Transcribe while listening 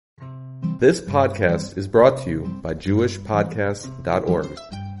This podcast is brought to you by JewishPodcasts.org.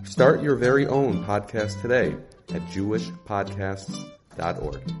 Start your very own podcast today at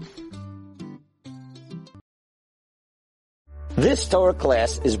JewishPodcasts.org. This Torah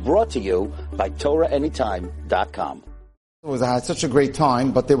class is brought to you by TorahAnytime.com. I had such a great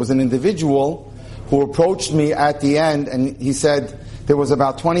time, but there was an individual who approached me at the end, and he said there was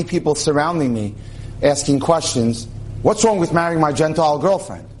about 20 people surrounding me asking questions. What's wrong with marrying my Gentile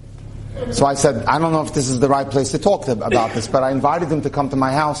girlfriend? So I said, I don't know if this is the right place to talk about this, but I invited him to come to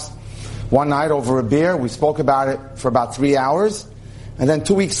my house one night over a beer. We spoke about it for about 3 hours. And then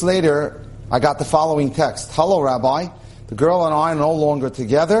 2 weeks later, I got the following text. Hello, Rabbi. The girl and I are no longer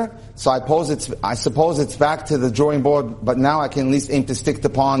together, so I suppose it's back to the drawing board, but now I can at least aim to stick the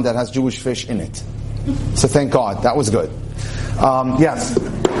pond that has Jewish fish in it. So thank God. That was good. Yes.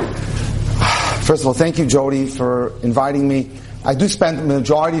 First of all, thank you, Jody, for inviting me. I do spend the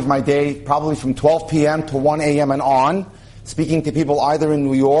majority of my day, probably from 12 p.m. to 1 a.m. and on, speaking to people either in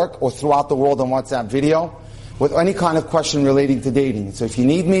New York or throughout the world on WhatsApp video with any kind of question relating to dating. So if you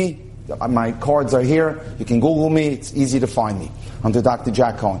need me, my cards are here. You can Google me. It's easy to find me. I'm Dr.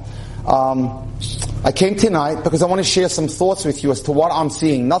 Jack Cohen. I came tonight because I want to share some thoughts with you as to what I'm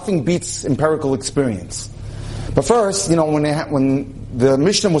seeing. Nothing beats empirical experience. But first, when the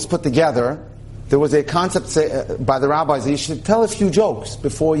Mishnah was put together, there was a concept by the rabbis that you should tell a few jokes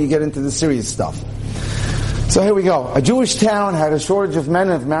before you get into the serious stuff. So here we go. A Jewish town had a shortage of men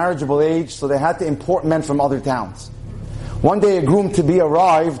of marriageable age, so they had to import men from other towns. One day a groom-to-be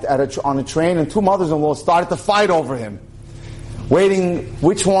arrived on a train, and two mothers-in-law started to fight over him, waiting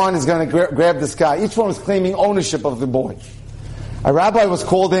which one is going to grab this guy. Each one was claiming ownership of the boy. A rabbi was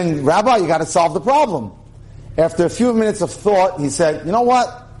called in. Rabbi, you got to solve the problem. After a few minutes of thought, he said, you know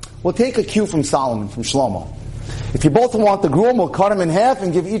what? We'll take a cue from Solomon, from Shlomo. If you both want the groom, we'll cut him in half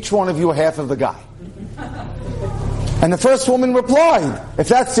and give each one of you half of the guy. And the first woman replied, if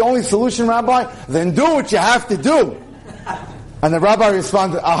that's the only solution, Rabbi, then do what you have to do. And the rabbi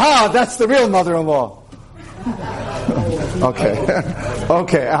responded, aha, that's the real mother-in-law. Okay.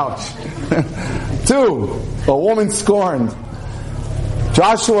 Okay, ouch. 2, a woman scorned.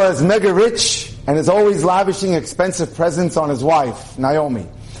 Joshua is mega rich and is always lavishing expensive presents on his wife, Naomi.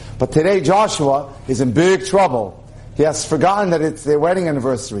 But today Joshua is in big trouble. He has forgotten that it's their wedding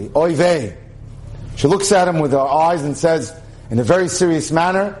anniversary. Oy vey. She looks at him with her eyes and says, in a very serious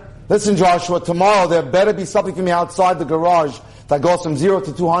manner, listen, Joshua, tomorrow there better be something for me outside the garage that goes from 0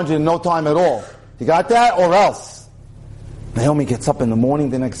 to 200 in no time at all. You got that? Or else. Naomi gets up in the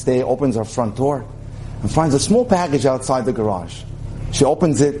morning the next day, opens her front door, and finds a small package outside the garage. She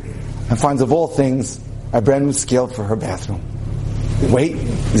opens it and finds, of all things, a brand new scale for her bathroom. Wait,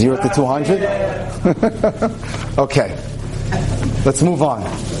 0 to 200? Okay. Let's move on.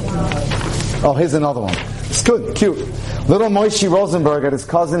 Oh, here's another one. It's good, cute. Little Moshe Rosenberg at his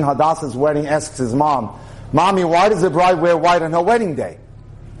cousin Hadassah's wedding asks his mom, Mommy, why does the bride wear white on her wedding day?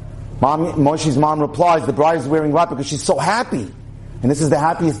 Moshe's mom replies, the bride is wearing white because she's so happy. And this is the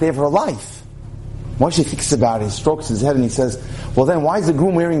happiest day of her life. Moshe thinks about it, he strokes his head and he says, well then why is the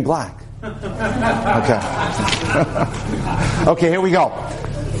groom wearing black? Okay. Okay, here we go.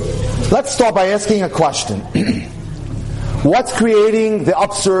 Let's start by asking a question. What's creating the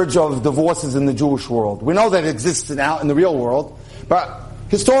upsurge of divorces in the Jewish world? We know that it exists out in the real world, but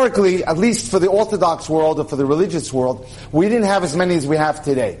historically, at least for the Orthodox world or for the religious world, we didn't have as many as we have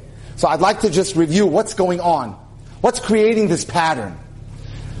today. So I'd like to just review what's going on. What's creating this pattern?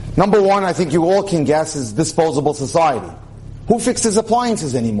 Number one, I think you all can guess, is disposable society. Who fixes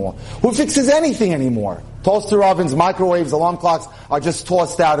appliances anymore? Who fixes anything anymore? Toaster ovens, microwaves, alarm clocks are just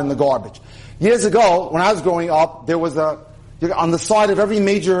tossed out in the garbage. Years ago, when I was growing up, there was on the side of every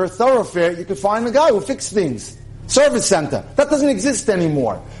major thoroughfare, you could find a guy who fixed things. Service center. That doesn't exist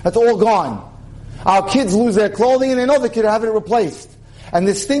anymore. That's all gone. Our kids lose their clothing and they know they could have it replaced. And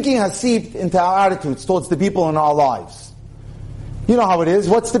this thinking has seeped into our attitudes towards the people in our lives. You know how it is.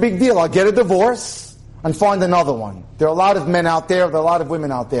 What's the big deal? I'll get a divorce and find another one. There are a lot of men out there. There are a lot of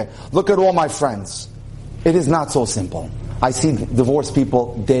women out there. Look at all my friends. It is not so simple. I see divorced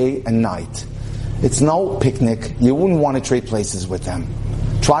people day and night. It's no picnic. You wouldn't want to trade places with them.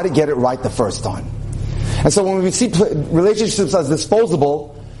 Try to get it right the first time. And so when we see relationships as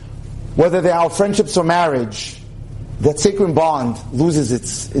disposable, whether they are friendships or marriage, that sacred bond loses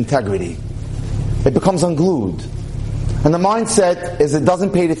its integrity. It becomes unglued. And the mindset is it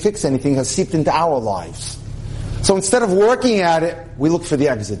doesn't pay to fix anything has seeped into our lives. So instead of working at it, we look for the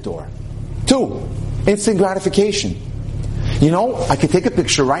exit door. 2, instant gratification. I could take a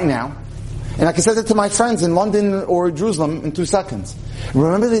picture right now, and I can send it to my friends in London or Jerusalem in 2 seconds.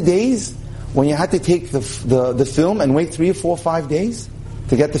 Remember the days when you had to take the film and wait 3 or 4 or 5 days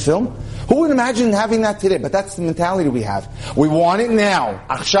to get the film? Who would imagine having that today? But that's the mentality we have. We want it now.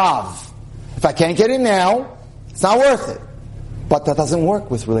 Achshav. If I can't get it now, it's not worth it. But that doesn't work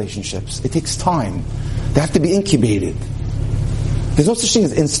with relationships. It takes time. They have to be incubated. There's no such thing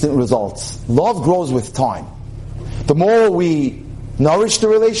as instant results. Love grows with time. The more we nourish the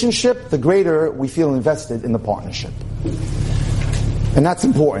relationship, the greater we feel invested in the partnership. And that's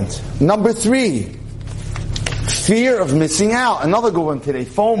important. Number 3, fear of missing out. Another good one today,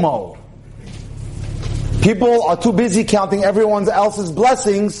 FOMO. People are too busy counting everyone else's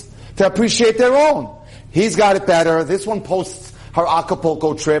blessings to appreciate their own. He's got it better. This one posts her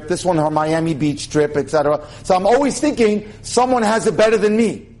Acapulco trip. This one her Miami Beach trip, etc. So I'm always thinking someone has it better than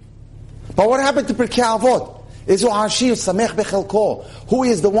me. But what happened to Pirkei Avot? Who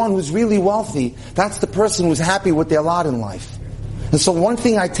is the one who's really wealthy? That's the person who's happy with their lot in life. And so one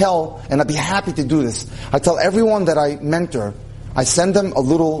thing I tell, and I'd be happy to do this, I tell everyone that I mentor, I send them a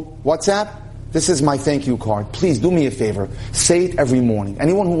little WhatsApp. This is my thank you card. Please do me a favor. Say it every morning.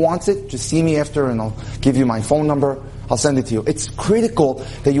 Anyone who wants it, just see me after and I'll give you my phone number. I'll send it to you. It's critical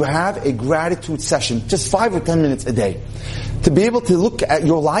that you have a gratitude session, just 5 or 10 minutes a day, to be able to look at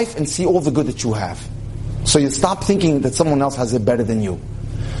your life and see all the good that you have. So you stop thinking that someone else has it better than you.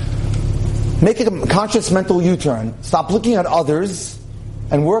 Make a conscious mental U-turn. Stop looking at others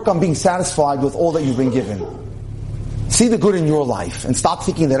and work on being satisfied with all that you've been given. See the good in your life and stop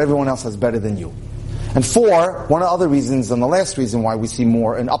thinking that everyone else has better than you. And 4, one of the other reasons, and the last reason why we see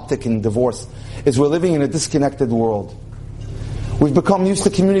more an uptick in divorce, is we're living in a disconnected world. We've become used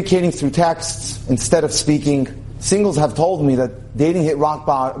to communicating through texts instead of speaking. Singles have told me that dating hit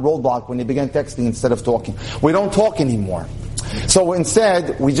roadblock when they began texting instead of talking. We don't talk anymore. So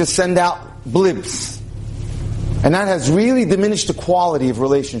instead, we just send out blips. And that has really diminished the quality of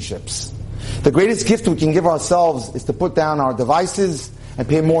relationships. The greatest gift we can give ourselves is to put down our devices and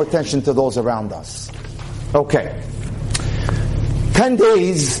pay more attention to those around us. Okay. 10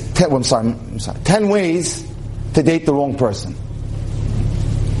 ways to date the wrong person.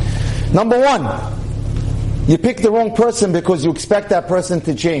 Number 1, you pick the wrong person because you expect that person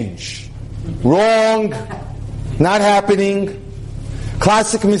to change. Wrong. Not happening.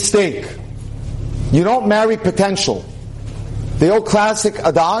 Classic mistake. You don't marry potential. The old classic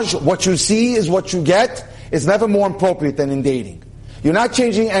adage, what you see is what you get, is never more appropriate than in dating. You're not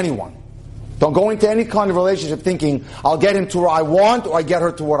changing anyone. Don't go into any kind of relationship thinking, I'll get him to where I want or I get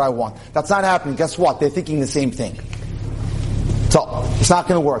her to what I want. That's not happening. Guess what? They're thinking the same thing. So, it's not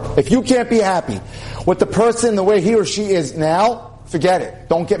going to work. If you can't be happy with the person the way he or she is now, forget it.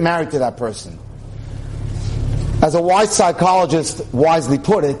 Don't get married to that person. As a wise psychologist wisely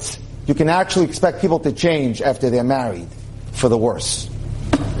put it, you can actually expect people to change after they're married for the worse.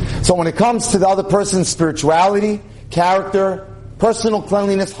 So when it comes to the other person's spirituality, character, personal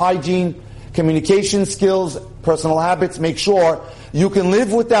cleanliness, hygiene, communication skills, personal habits, make sure you can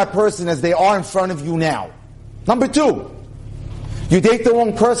live with that person as they are in front of you now. Number 2, you date the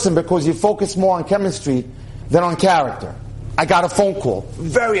wrong person because you focus more on chemistry than on character. I got a phone call,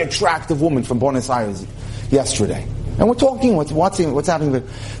 very attractive woman from Buenos Aires yesterday. And we're talking, what's happening.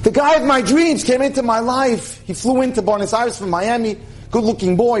 The guy of my dreams came into my life. He flew into Buenos Aires from Miami.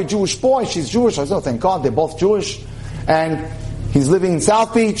 Good-looking boy, Jewish boy. She's Jewish. I said, oh, thank God, they're both Jewish. And he's living in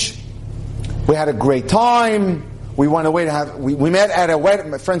South Beach. We had a great time. We went away to we met at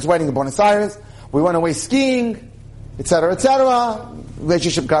my friend's wedding in Buenos Aires. We went away skiing, etc., etc.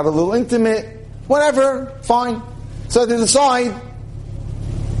 Relationship got a little intimate. Whatever, fine. So they decide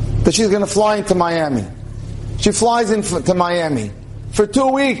that she's going to fly into Miami. She flies into Miami. For 2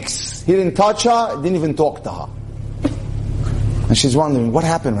 weeks, he didn't touch her, didn't even talk to her. And she's wondering, what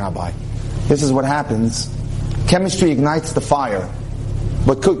happened, Rabbi? This is what happens. Chemistry ignites the fire,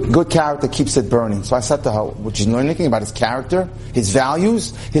 but good character keeps it burning. So I said to her, would you know anything about his character, his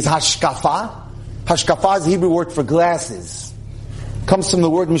values, his hashkafa? Hashkafa is the Hebrew word for glasses. Comes from the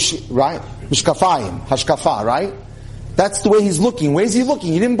word right? Mishkafayim, hashkafa, right? That's the way he's looking. Where's he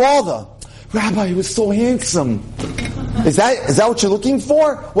looking? He didn't bother. Rabbi, he was so handsome. Is that what you're looking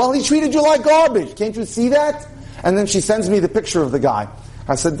for? Well, he treated you like garbage. Can't you see that? And then she sends me the picture of the guy.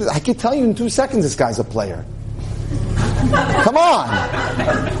 I said, I can tell you in 2 seconds this guy's a player. Come on.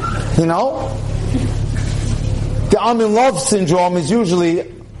 You know? The I'm in love syndrome is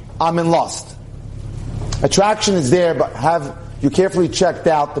usually I'm in lust. Attraction is there, but have you carefully checked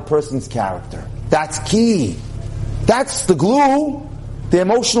out the person's character. That's key. That's the glue. The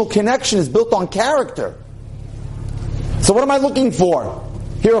emotional connection is built on character. So what am I looking for?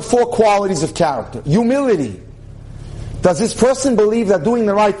 Here are 4 qualities of character. Humility. Does this person believe that doing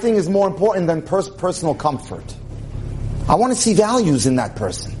the right thing is more important than personal comfort? I want to see values in that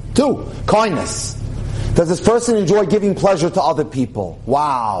person. 2, kindness. Does this person enjoy giving pleasure to other people?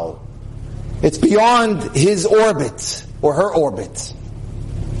 Wow. It's beyond his orbit or her orbit.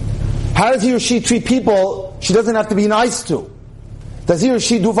 How does he or she treat people she doesn't have to be nice to? Does he or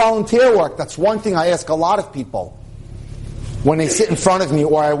she do volunteer work? That's one thing I ask a lot of people when they sit in front of me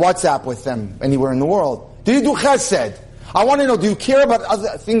or I WhatsApp with them anywhere in the world. Do you do chesed? I want to know, do you care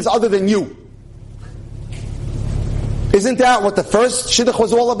about things other than you? Isn't that what the first shidduch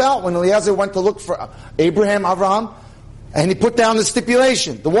was all about when Eliezer went to look for Avraham, and he put down the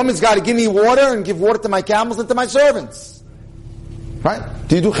stipulation. The woman's got to give me water and give water to my camels and to my servants. Right?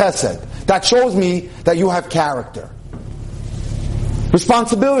 Do you do chesed? That shows me that you have character.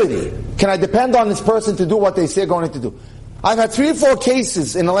 Responsibility. Can I depend on this person to do what they say they're going to do? I've had 3 or 4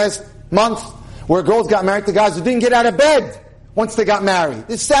 cases in the last month where girls got married to guys who didn't get out of bed once they got married.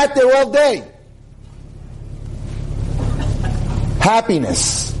 They sat there all day.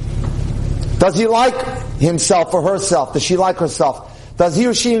 Happiness. Does he like himself or herself? Does she like herself? Does he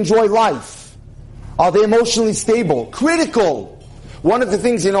or she enjoy life? Are they emotionally stable? Critical. One of the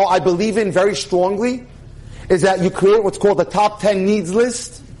things, I believe in very strongly is that you create what's called a top 10 needs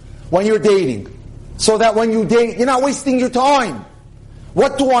list when you're dating. So that when you date, you're not wasting your time.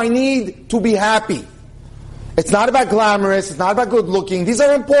 What do I need to be happy? It's not about glamorous, it's not about good looking. These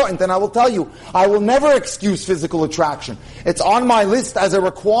are important, and I will tell you, I will never excuse physical attraction. It's on my list as a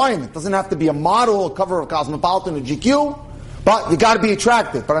requirement. It doesn't have to be a model, a cover of Cosmopolitan or GQ, but you got to be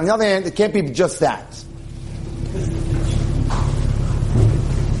attractive. But on the other hand, it can't be just that.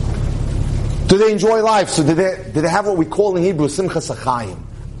 Do they enjoy life? So do they have what we call in Hebrew simchas hachayim,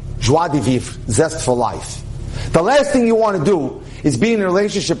 joie de vivre, zest for life? The last thing you want to do is be in a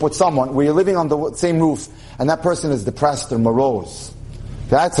relationship with someone where you're living on the same roof and that person is depressed or morose.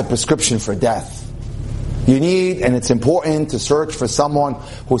 That's a prescription for death. You need, and it's important, to search for someone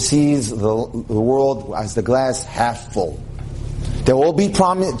who sees the world as the glass half full. There will be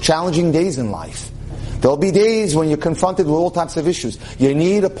challenging days in life. There will be days when you're confronted with all types of issues. You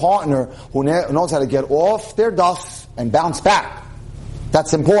need a partner who knows how to get off their duff and bounce back.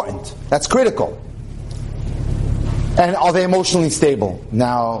 That's important. That's critical. And are they emotionally stable?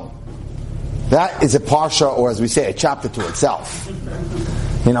 Now, that is a parsha, or as we say, a chapter to itself.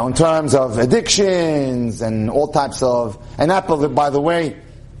 In terms of addictions and all types of... And that, by the way,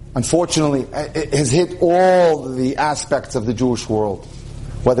 unfortunately, it has hit all the aspects of the Jewish world.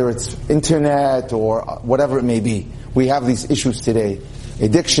 Whether it's internet or whatever it may be. We have these issues today.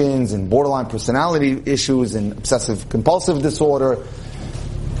 Addictions and borderline personality issues and obsessive compulsive disorder.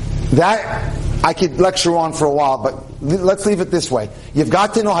 That I could lecture on for a while, but let's leave it this way. You've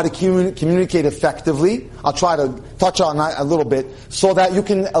got to know how to communicate effectively. I'll try to touch on that a little bit, so that you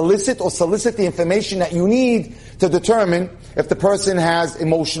can elicit or solicit the information that you need to determine if the person has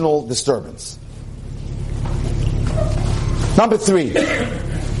emotional disturbance. Number 3.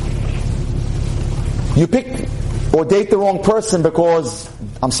 You pick or date the wrong person because,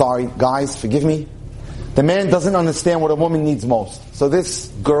 I'm sorry, guys, forgive me, the man doesn't understand what a woman needs most. So this,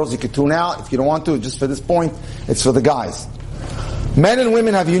 girls, you could tune out if you don't want to, just for this point, it's for the guys. Men and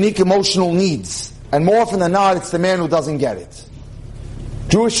women have unique emotional needs, and more often than not, it's the man who doesn't get it.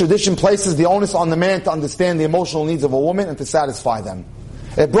 Jewish tradition places the onus on the man to understand the emotional needs of a woman and to satisfy them.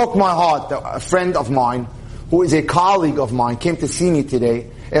 It broke my heart that a friend of mine, who is a colleague of mine, came to see me today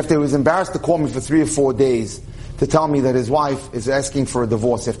after he was embarrassed to call me for 3 or 4 days to tell me that his wife is asking for a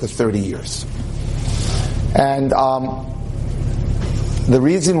divorce after 30 years. And the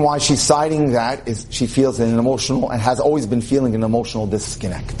reason why she's citing that is she feels an emotional, and has always been feeling an emotional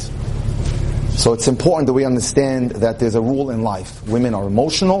disconnect. So it's important that we understand that there's a rule in life. Women are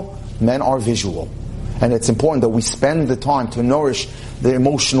emotional, men are visual. And it's important that we spend the time to nourish the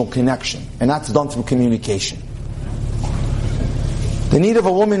emotional connection. And that's done through communication. The need of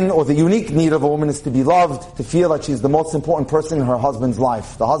a woman, or the unique need of a woman, is to be loved, to feel that she's the most important person in her husband's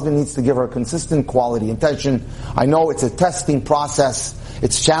life. The husband needs to give her consistent quality, attention. I know it's a testing process.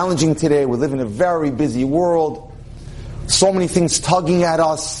 It's challenging today. We live in a very busy world. So many things tugging at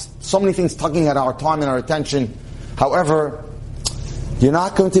us. So many things tugging at our time and our attention. However, you're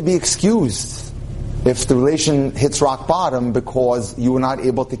not going to be excused if the relation hits rock bottom because you were not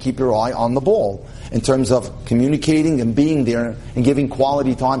able to keep your eye on the ball in terms of communicating and being there and giving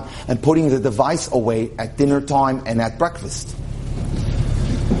quality time and putting the device away at dinner time and at breakfast.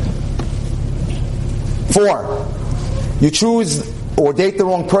 4, you choose or date the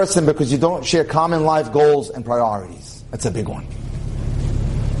wrong person because you don't share common life goals and priorities. That's a big one.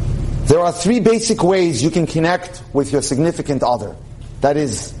 There are 3 basic ways you can connect with your significant other. That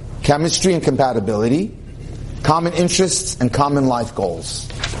is chemistry and compatibility, common interests, and common life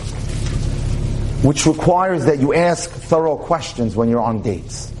goals. Which requires that you ask thorough questions when you're on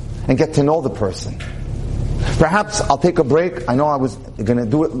dates and get to know the person. Perhaps I'll take a break. I know I was going to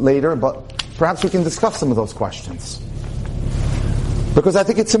do it later, but perhaps we can discuss some of those questions. Because I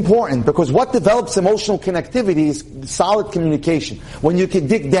think it's important. Because what develops emotional connectivity is solid communication. When you can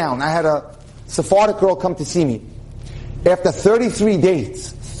dig down. I had a Sephardic girl come to see me. After 33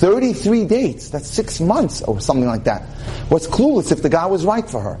 dates, that's 6 months or something like that, was clueless if the guy was right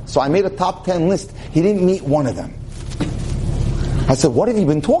for her. So I made a top 10 list. He didn't meet one of them. I said, what have you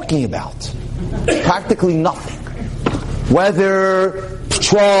been talking about? Practically nothing. Weather,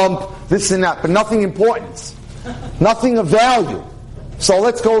 Trump, this and that, but nothing important. Nothing of value. So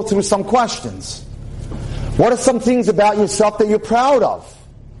let's go through some questions. What are some things about yourself that you're proud of?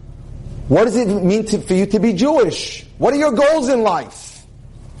 What does it mean for you to be Jewish? What are your goals in life?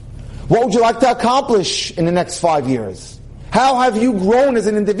 What would you like to accomplish in the next 5 years? How have you grown as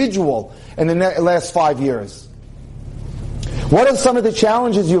an individual in the last 5 years? What are some of the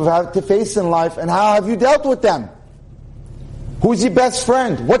challenges you've had to face in life, and how have you dealt with them? Who's your best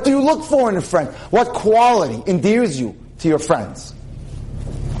friend? What do you look for in a friend? What quality endears you to your friends?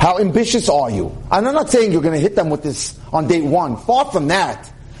 How ambitious are you? And I'm not saying you're going to hit them with this on date 1. Far from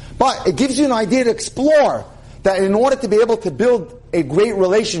that. But it gives you an idea to explore that in order to be able to build a great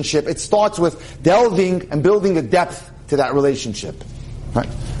relationship, it starts with delving and building a depth to that relationship. Right?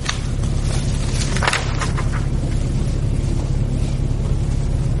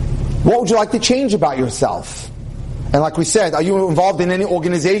 What would you like to change about yourself? And like we said, are you involved in any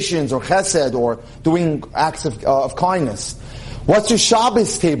organizations or chesed or doing acts of kindness? What's your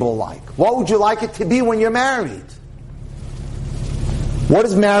Shabbos table like? What would you like it to be when you're married? What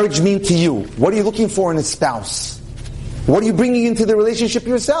does marriage mean to you? What are you looking for in a spouse? What are you bringing into the relationship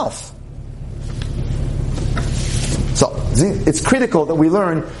yourself? So, it's critical that we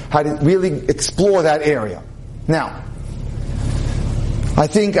learn how to really explore that area. Now, I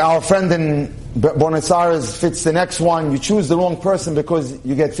think our friend in Buenos Aires fits the next one. You choose the wrong person because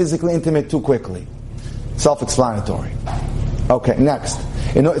you get physically intimate too quickly. Self-explanatory. Okay, next.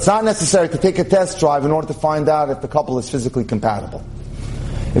 It's not necessary to take a test drive in order to find out if the couple is physically compatible.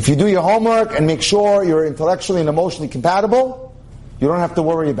 If you do your homework and make sure you're intellectually and emotionally compatible, you don't have to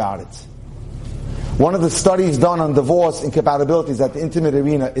worry about it. One of the studies done on divorce incompatibilities at the intimate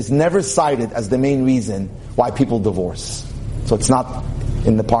arena is never cited as the main reason why people divorce. So it's not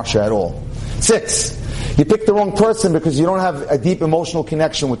in the parsha at all. 6, you picked the wrong person because you don't have a deep emotional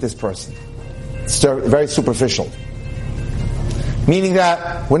connection with this person. It's very superficial. Meaning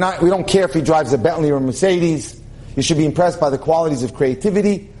that we don't care if he drives a Bentley or a Mercedes. You should be impressed by the qualities of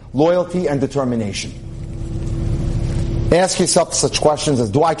creativity, loyalty, and determination. Ask yourself such questions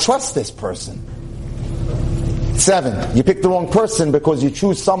as, do I trust this person? 7, you picked the wrong person because you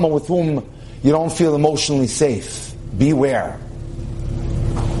choose someone with whom you don't feel emotionally safe. Beware.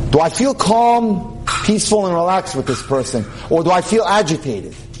 Do I feel calm, peaceful, and relaxed with this person? Or do I feel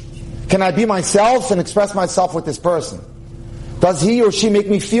agitated? Can I be myself and express myself with this person? Does he or she make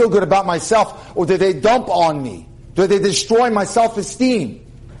me feel good about myself, or do they dump on me? Do they destroy my self-esteem?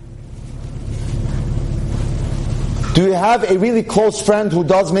 Do you have a really close friend who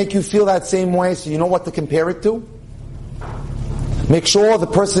does make you feel that same way, so you know what to compare it to? Make sure the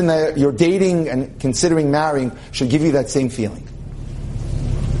person that you're dating and considering marrying should give you that same feeling.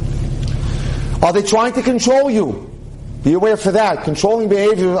 Are they trying to control you? Be aware for that. Controlling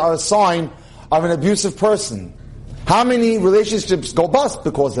behaviors are a sign of an abusive person. How many relationships go bust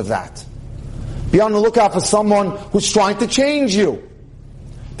because of that? Be on the lookout for someone who's trying to change you.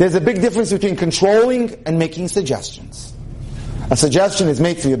 There's a big difference between controlling and making suggestions. A suggestion is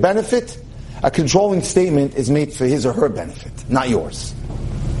made for your benefit. A controlling statement is made for his or her benefit, not yours.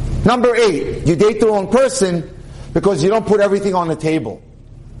 Number 8, you date the wrong person because you don't put everything on the table.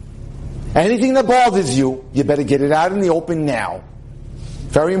 Anything that bothers you, you better get it out in the open now.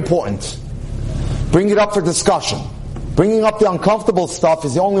 Very important. Bring it up for discussion. Bringing up the uncomfortable stuff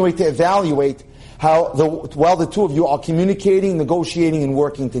is the only way to evaluate how the two of you are communicating, negotiating, and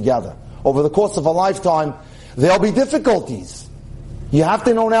working together. Over the course of a lifetime, there'll be difficulties. You have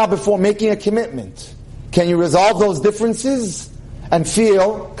to know now before making a commitment. Can you resolve those differences and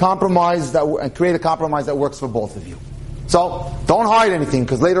feel compromise and create a compromise that works for both of you? So, don't hide anything,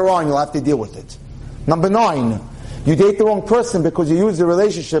 because later on you'll have to deal with it. Number 9, you date the wrong person because you use the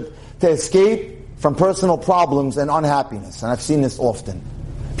relationship to escape from personal problems and unhappiness. And I've seen this often.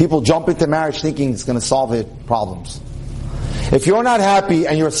 People jump into marriage thinking it's going to solve their problems. If you're not happy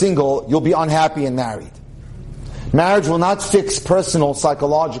and you're single, you'll be unhappy and married. Marriage will not fix personal,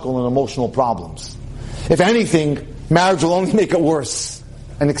 psychological, and emotional problems. If anything, marriage will only make it worse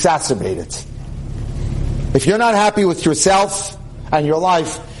and exacerbate it. If you're not happy with yourself and your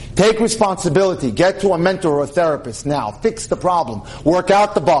life, take responsibility. Get to a mentor or a therapist now. Fix the problem. Work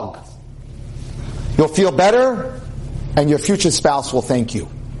out the bug. You'll feel better, and your future spouse will thank you.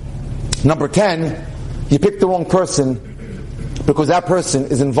 Number 10, you picked the wrong person because that person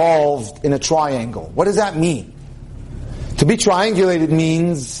is involved in a triangle. What does that mean? To be triangulated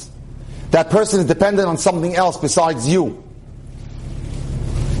means that person is dependent on something else besides you.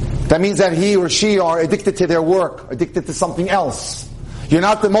 That means that he or she are addicted to their work, addicted to something else. You're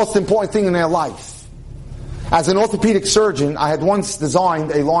not the most important thing in their life. As an orthopedic surgeon, I had once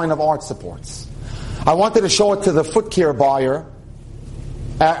designed a line of arch supports. I wanted to show it to the foot care buyer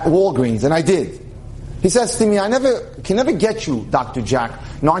at Walgreens, and I did. He says to me, I can never get you, Dr. Jack,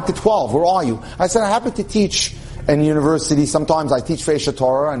 9 to 12, where are you? I said, I happen to teach in university. Sometimes I teach for Eshet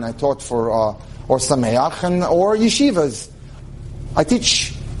Torah, and I taught for or Sameach, or yeshivas. I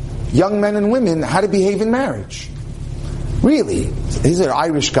teach young men and women how to behave in marriage. Really. He's an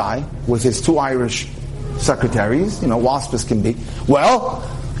Irish guy with his 2 Irish secretaries, wasp as can be. Well,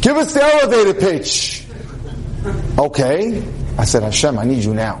 give us the elevator pitch. Okay. I said, Hashem, I need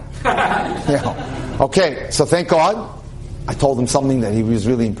you now. Okay, so thank God, I told him something that he was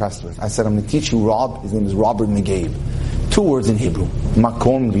really impressed with. I said, I'm going to teach you Rob. His name is Robert McGabe. 2 words in Hebrew.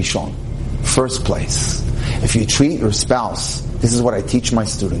 Makom Rishon. First place. If you treat your spouse, this is what I teach my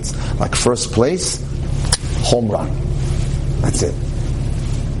students, like first place, home run. That's it.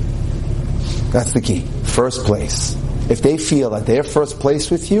 That's the key. First place. If they feel that they're first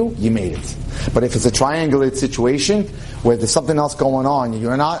place with you, you made it. But if it's a triangulated situation where there's something else going on,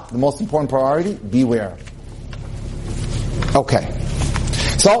 you're not the most important priority, beware. Okay.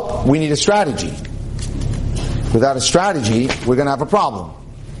 So, we need a strategy. Without a strategy, we're going to have a problem.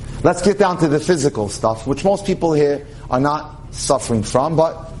 Let's get down to the physical stuff, which most people here are not suffering from,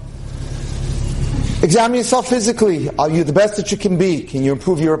 but examine yourself physically. Are you the best that you can be? Can you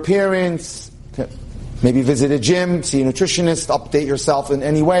improve your appearance? Maybe visit a gym, see a nutritionist, update yourself in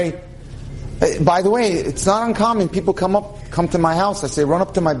any way. By the way, it's not uncommon. People come to my house. I say, run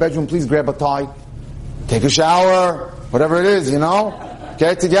up to my bedroom, please grab a tie, take a shower, whatever it is,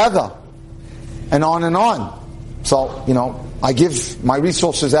 get it together. And on and on. So, I give my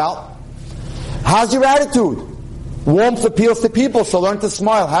resources out. How's your attitude? Warmth appeals to people, so learn to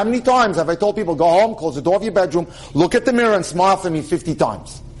smile. How many times have I told people, go home, close the door of your bedroom, look at the mirror and smile for me 50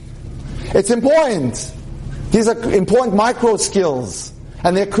 times? It's important. These are important micro skills.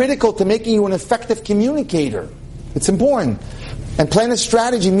 And they're critical to making you an effective communicator. It's important. And plan a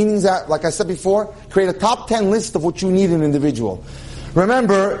strategy, meaning that, like I said before, create a top 10 list of what you need in an individual.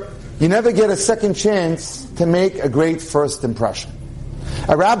 Remember, you never get a second chance to make a great first impression.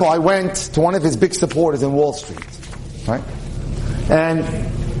 A rabbi went to one of his big supporters in Wall Street, right? And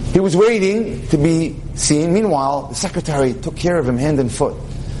he was waiting to be seen. Meanwhile, the secretary took care of him hand and foot.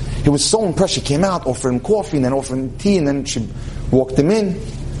 He was so impressed. She came out, offered him coffee, and then offered him tea, and then she walked him in.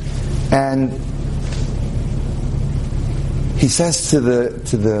 And he says to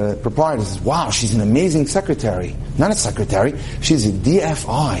the proprietor, he says, wow, she's an amazing secretary. Not a secretary, she's a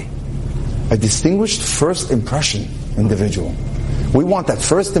DFI, a distinguished first impression individual. We want that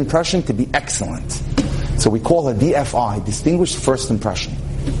first impression to be excellent. So we call her DFI, distinguished first impression.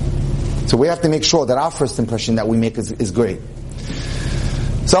 So we have to make sure that our first impression that we make is great.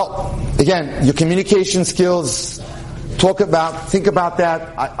 So, again, your communication skills, think about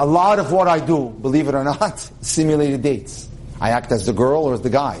that. A lot of what I do, believe it or not, simulated dates. I act as the girl or as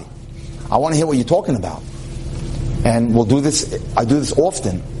the guy. I want to hear what you're talking about. And we'll do this, I do this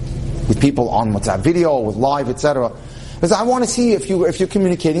often with people on WhatsApp video, with live, etc. Because I want to see if you're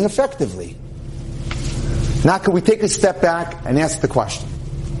communicating effectively. Now, can we take a step back and ask the question,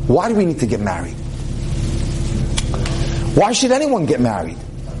 why do we need to get married? Why should anyone get married?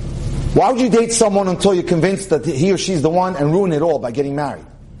 Why would you date someone until you're convinced that he or she's the one and ruin it all by getting married?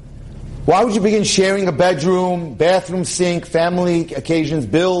 Why would you begin sharing a bedroom, bathroom sink, family occasions,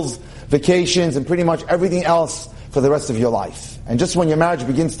 bills, vacations, and pretty much everything else for the rest of your life? And just when your marriage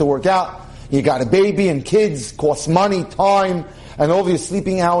begins to work out, you got a baby and kids, costs money, time, and all of your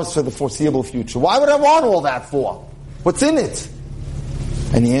sleeping hours for the foreseeable future. Why would I want all that for? What's in it?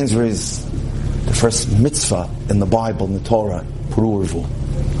 And the answer is the first mitzvah in the Bible, in the Torah, Peru Urvu.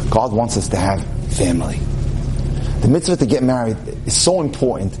 God wants us to have family. The mitzvah to get married is so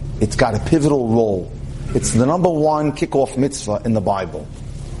important. It's got a pivotal role. It's the number 1 kickoff mitzvah in the Bible.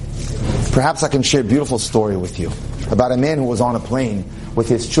 Perhaps I can share a beautiful story with you. about a man who was on a plane with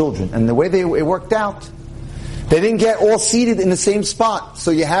his children. And the way it worked out, they didn't get all seated in the same spot.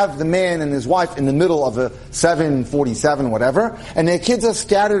 So you have the man and his wife in the middle of a 747, whatever, and their kids are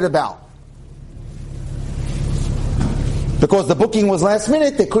scattered about. Because the booking was last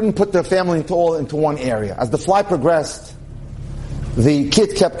minute, they couldn't put their family all into one area. As the flight progressed, the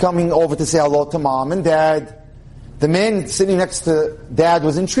kid kept coming over to say hello to mom and dad. The man sitting next to dad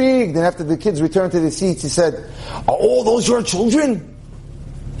was intrigued, and after the kids returned to the seats, he said, "Are all those your children?"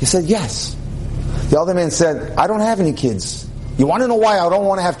 He said, "Yes." The other man said, "I don't have any kids. You want to know why I don't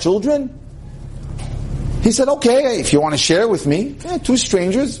want to have children?" He said, "Okay, if you want to share with me." Two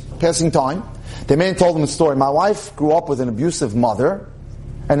strangers, passing time. The man told him a story. "My wife grew up with an abusive mother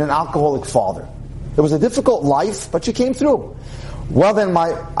and an alcoholic father. It was a difficult life, but she came through. Well then,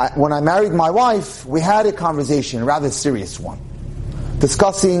 when I married my wife, we had a conversation, a rather serious one,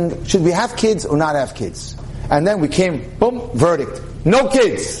 discussing, should we have kids or not have kids? And then we came, boom, verdict. No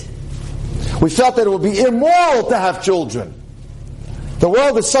kids. We felt that it would be immoral to have children. The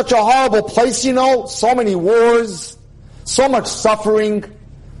world is such a horrible place, so many wars, so much suffering,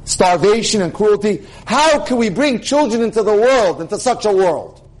 starvation and cruelty. How can we bring children into the world, into such a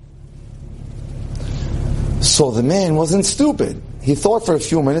world?" So the man wasn't stupid. He thought for a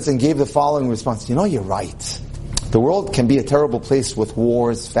few minutes and gave the following response. You're right. The world can be a terrible place with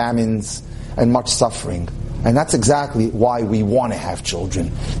wars, famines, and much suffering. And that's exactly why we want to have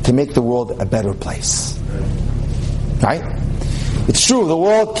children, to make the world a better place. Right? It's true, the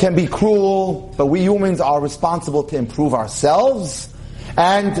world can be cruel, but we humans are responsible to improve ourselves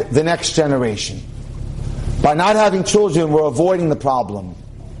and the next generation. By not having children, we're avoiding the problem.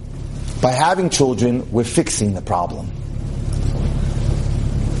 By having children, we're fixing the problem.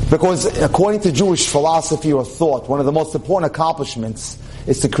 Because according to Jewish philosophy or thought, one of the most important accomplishments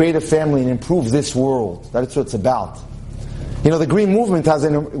is to create a family and improve this world. That's what it's about. The Green Movement has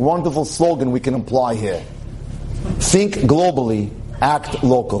a wonderful slogan we can apply here. Think globally, act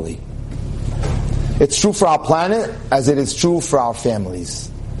locally. It's true for our planet as it is true for our families.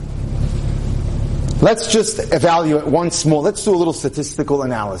 Let's just evaluate let's do a little statistical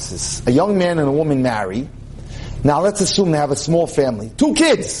analysis. A young man and a woman marry. Now let's assume they have a small family. 2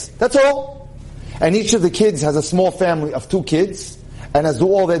 kids, that's all. And each of the kids has a small family of 2 kids, and as do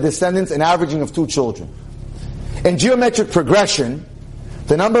all their descendants, an averaging of 2 children. In geometric progression,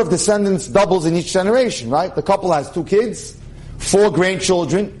 the number of descendants doubles in each generation, right? The couple has 2 kids, 4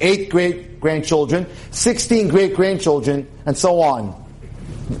 grandchildren, 8 great-grandchildren, 16 great-grandchildren, and so on.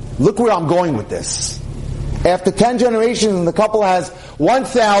 Look where I'm going with this. After 10 generations, the couple has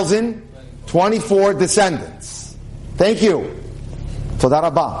 1,024 descendants. Thank you. Toda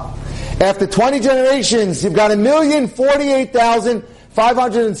Rabbah. After 20 generations, you've got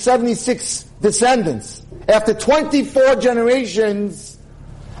 1,048,576 descendants. After 24 generations,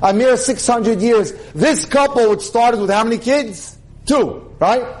 a mere 600 years, this couple, which started with how many kids? 2,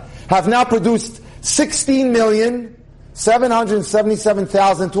 right? Have now produced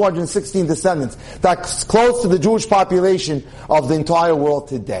 16,777,216 descendants. That's close to the Jewish population of the entire world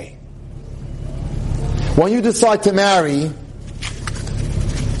today. When you decide to marry,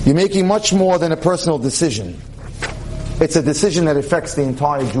 you're making much more than a personal decision. It's a decision that affects the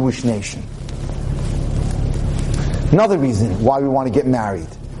entire Jewish nation. Another reason why we want to get married.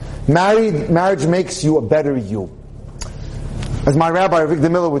 Marriage makes you a better you. As my rabbi, Victor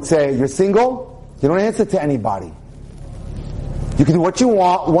Miller, would say, you're single, you don't answer to anybody. You can do what you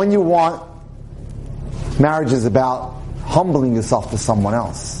want, when you want. Marriage is about humbling yourself to someone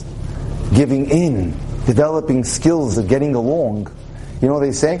else. Giving in. Developing skills of getting along. You know what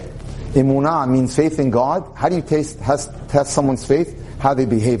they say? Emunah means faith in God. How do you test someone's faith? How they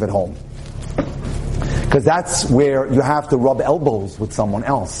behave at home. Because that's where you have to rub elbows with someone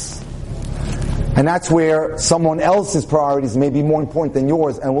else. And that's where someone else's priorities may be more important than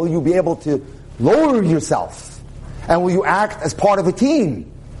yours. And will you be able to lower yourself? And will you act as part of a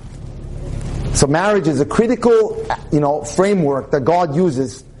team? So marriage is a critical, framework that God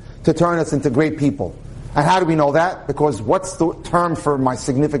uses to turn us into great people. And how do we know that? Because what's the term for my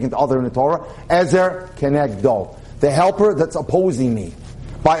significant other in the Torah? Ezer kenegdo. The helper that's opposing me.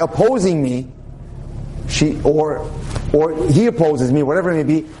 By opposing me, or he opposes me, whatever it may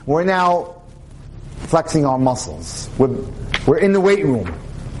be, we're now flexing our muscles. We're in the weight room.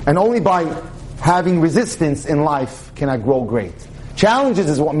 And only by having resistance in life can I grow great. Challenges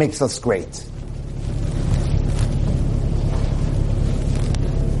is what makes us great.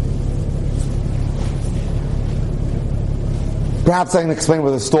 Perhaps I can explain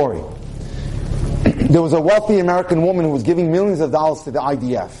with a story. There was a wealthy American woman who was giving millions of dollars to the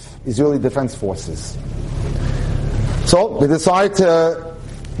IDF, Israeli Defense Forces. So they decided to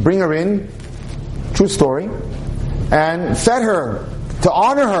bring her in, true story, and fed her to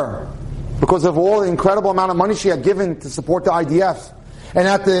honor her because of all the incredible amount of money she had given to support the IDF. And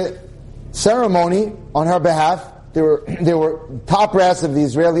at the ceremony on her behalf, there were top brass of the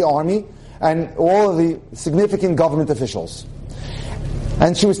Israeli army and all of the significant government officials.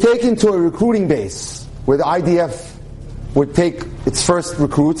 And she was taken to a recruiting base where the IDF would take its first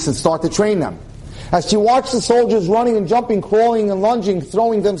recruits and start to train them. As she watched the soldiers running and jumping, crawling and lunging,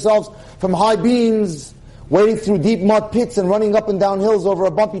 throwing themselves from high beams, wading through deep mud pits and running up and down hills over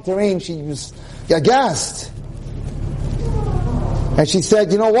a bumpy terrain, she was aghast. And she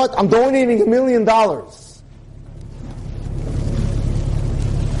said, you know what, I'm donating $1 million.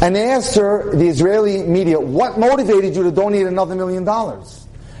 And they asked her, the Israeli media, what motivated you to donate another $1 million?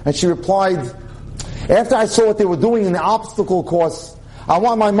 And she replied, after I saw what they were doing in the obstacle course, I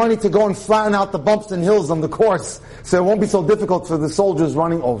want my money to go and flatten out the bumps and hills on the course so it won't be so difficult for the soldiers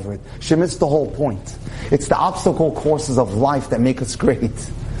running over it. She missed the whole point. It's the obstacle courses of life that make us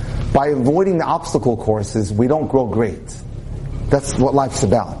great. By avoiding the obstacle courses, we don't grow great. That's what life's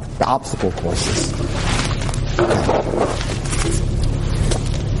about, the obstacle courses.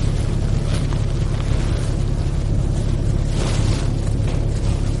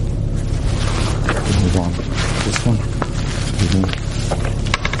 Move on. This one. Mm-hmm.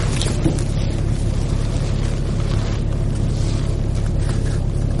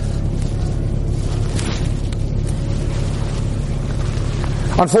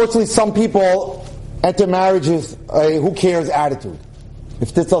 Unfortunately, some people enter marriage with a who cares attitude.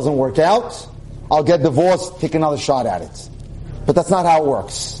 If this doesn't work out, I'll get divorced, take another shot at it. But that's not how it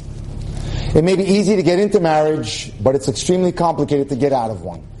works. It may be easy to get into marriage, but it's extremely complicated to get out of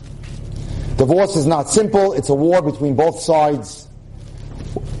one. Divorce is not simple, it's a war between both sides.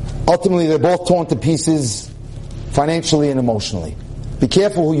 Ultimately, they're both torn to pieces, financially and emotionally. Be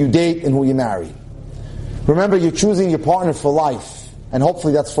careful who you date and who you marry. Remember, you're choosing your partner for life. And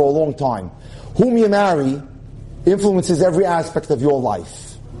hopefully that's for a long time. Whom you marry influences every aspect of your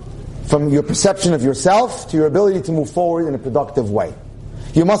life. From your perception of yourself to your ability to move forward in a productive way.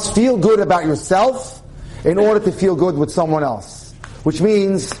 You must feel good about yourself in order to feel good with someone else. Which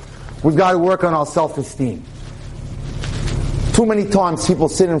means we've got to work on our self-esteem. Too many times people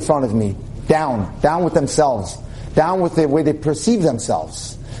sit in front of me, down with themselves, down with the way they perceive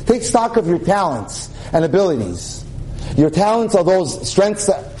themselves. Take stock of your talents and abilities. Your talents are those strengths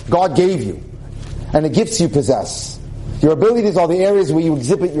that God gave you and the gifts you possess. Your abilities are the areas where you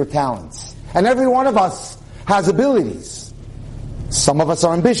exhibit your talents. And every one of us has abilities. Some of us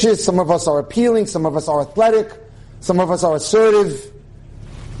are ambitious, some of us are appealing, some of us are athletic, some of us are assertive.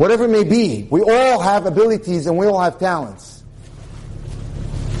 Whatever it may be, we all have abilities and we all have talents.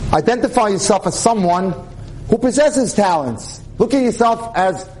 Identify yourself as someone who possesses talents. Look at yourself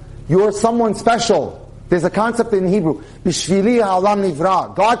as you're someone special. There's a concept in Hebrew, Bishvili ha'olam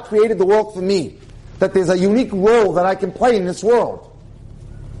nivra. God created the world for me. That there's a unique role that I can play in this world.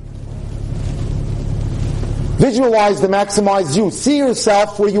 Visualize to maximize you. See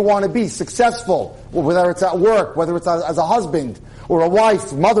yourself where you want to be, successful. Whether it's at work, whether it's as a husband, or a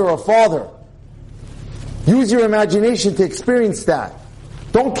wife, mother or father. Use your imagination to experience that.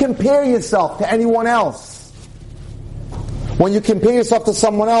 Don't compare yourself to anyone else. When you compare yourself to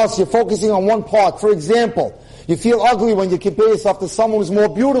someone else, you're focusing on one part. For example, you feel ugly when you compare yourself to someone who's more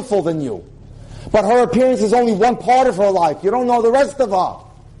beautiful than you. But her appearance is only one part of her life. You don't know the rest of her.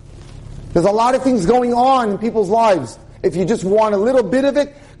 There's a lot of things going on in people's lives. If you just want a little bit of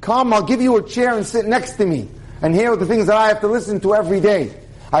it, come, I'll give you a chair and sit next to me and hear the things that I have to listen to every day.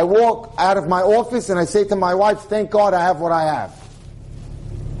 I walk out of my office and I say to my wife, thank God I have what I have.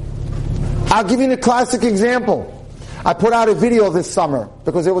 I'll give you a classic example. I put out a video this summer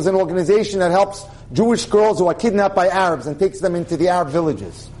because there was an organization that helps Jewish girls who are kidnapped by Arabs and takes them into the Arab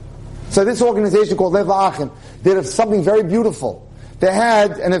villages. So this organization called Lev La'achim did something very beautiful. They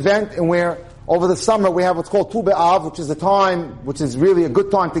had an event in where over the summer we have what's called Tu B'Av, which is a time, which is really a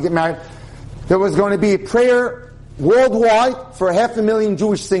good time to get married. There was going to be a prayer worldwide for 500,000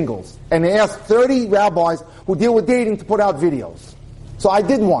 Jewish singles. And they asked 30 rabbis who deal with dating to put out videos. So I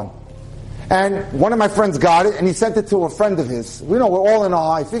did one. And one of my friends got it, and he sent it to a friend of his. We know we're all in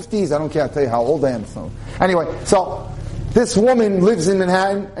our high 50s. I don't care, I'll tell you how old I am. So anyway, so this woman lives in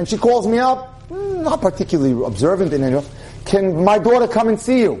Manhattan, and she calls me up, not particularly observant in any way. Can my daughter come and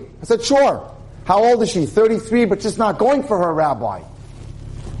see you? I said, sure. How old is she? 33, but just not going for her rabbi.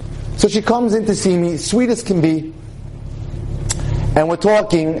 So she comes in to see me, sweet as can be, and we're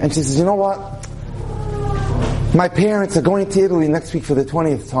talking, and she says, you know what? My parents are going to Italy next week for the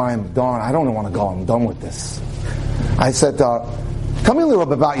 20th time. Dawn, I don't want to go. I'm done with this. I said, tell me a little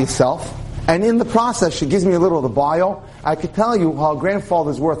bit about yourself. And in the process, she gives me a little of the bio. I could tell you how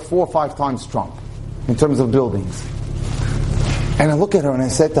grandfather's worth 4 or 5 times Trump in terms of buildings. And I look at her and I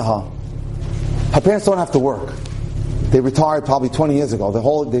said to her, her parents don't have to work. They retired probably 20 years ago.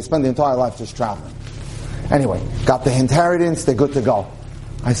 They spend the entire life just traveling. Anyway, got the inheritance, they're good to go.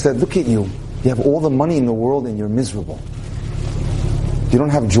 I said, look at you. You have all the money in the world and you're miserable. You don't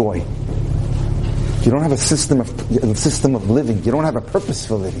have joy. You don't have a system of living. You don't have a purpose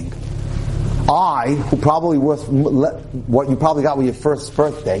for living. I, who probably worth what you probably got with your first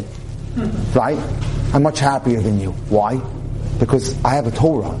birthday, right? I'm much happier than you. Why? Because I have a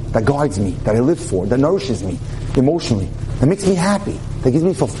Torah that guides me, that I live for, that nourishes me emotionally, that makes me happy, that gives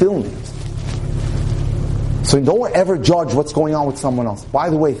me fulfillment. So don't ever judge what's going on with someone else. By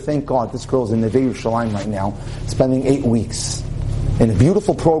the way, thank God this girl's in Neve Yerushalayim right now, spending 8 weeks in a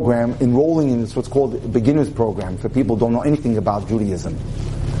beautiful program, enrolling in this what's called a beginner's program for people who don't know anything about Judaism.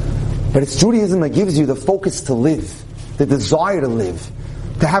 But it's Judaism that gives you the focus to live, the desire to live,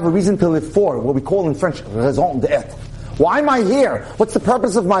 to have a reason to live for, what we call in French, raison d'être. Why am I here? What's the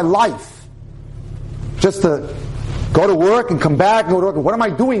purpose of my life? Just to go to work and come back and go to work. What am I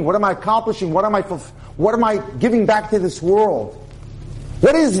doing? What am I accomplishing? What am I giving back to this world?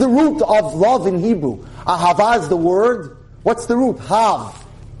 What is the root of love in Hebrew? Ahavah is the word. What's the root? Hav.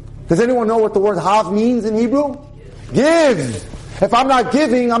 Does anyone know what the word hav means in Hebrew? Give. If I'm not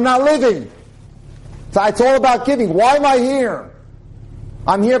giving, I'm not living. So it's all about giving. Why am I here?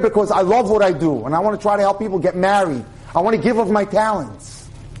 I'm here because I love what I do and I want to try to help people get married. I want to give of my talents.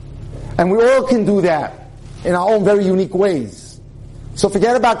 And we all can do that in our own very unique ways. So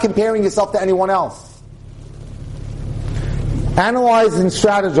forget about comparing yourself to anyone else. Analyze and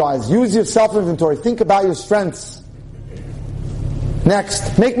strategize. Use your self-inventory. Think about your strengths.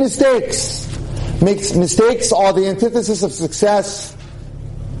 Next, make mistakes. Mistakes are the antithesis of success.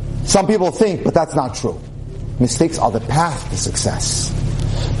 Some people think, but that's not true. Mistakes are the path to success.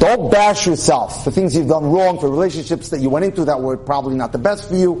 Don't bash yourself for things you've done wrong, for relationships that you went into that were probably not the best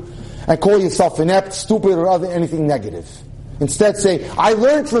for you, and call yourself inept, stupid, or anything negative. Instead say, I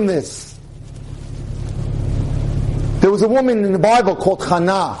learned from this. There was a woman in the Bible called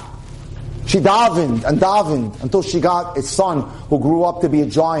Hannah. She davened and davened until she got a son who grew up to be a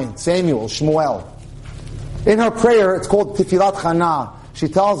giant, Samuel, Shmuel. In her prayer, it's called Tefilat Hannah. She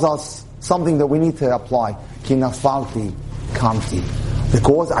tells us something that we need to apply. Ki nafalti kamti.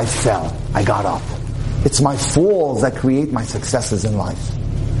 Because I fell, I got up. It's my falls that create my successes in life.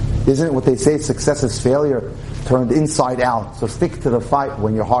 Isn't it what they say? Success is failure turned inside out. So stick to the fight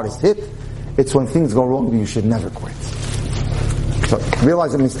when your heart is hit. It's when things go wrong, you should never quit. So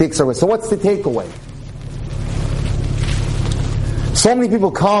realize that mistakes are. So what's the takeaway? So many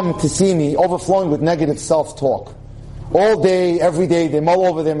people come to see me overflowing with negative self-talk. All day, every day, they mull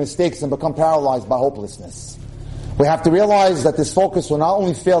over their mistakes and become paralyzed by hopelessness. We have to realize that this focus will not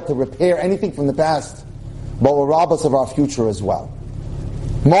only fail to repair anything from the past, but will rob us of our future as well.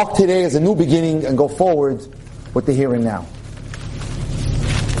 Mark today as a new beginning and go forward with the here and now.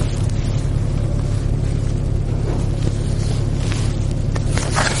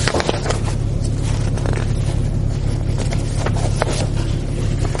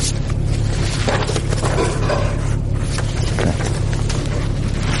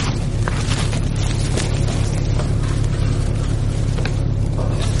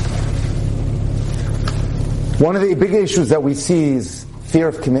 One of the big issues that we see is fear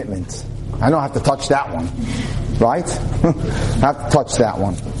of commitment. I don't have to touch that one, right? I have to touch that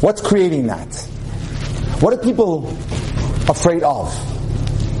one. What's creating that? What are people afraid of?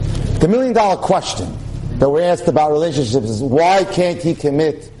 The $1 million question that we're asked about relationships is, why can't he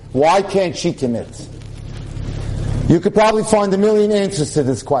commit? Why can't she commit? You could probably find 1 million answers to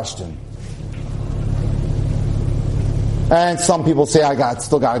this question. And some people say,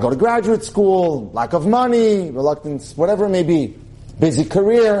 still got to go to graduate school, lack of money, reluctance, whatever it may be. Busy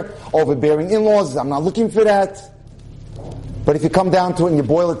career, overbearing in-laws, I'm not looking for that. But if you come down to it and you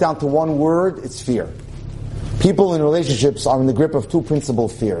boil it down to one word, it's fear. People in relationships are in the grip of 2 principal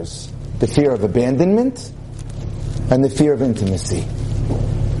fears. The fear of abandonment and the fear of intimacy.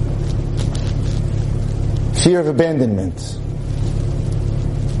 Fear of abandonment.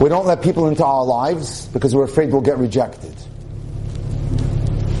 We don't let people into our lives because we're afraid we'll get rejected.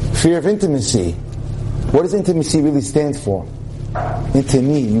 Fear of intimacy. What does intimacy really stand for? Into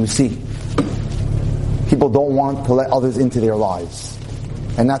me, you see. People don't want to let others into their lives.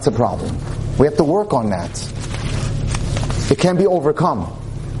 And that's a problem. We have to work on that. It can be overcome.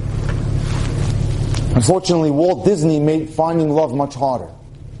 Unfortunately, Walt Disney made finding love much harder.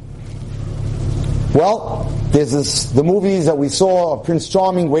 Well, There's the movies that we saw of Prince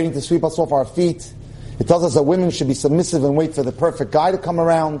Charming waiting to sweep us off our feet. It tells us that women should be submissive and wait for the perfect guy to come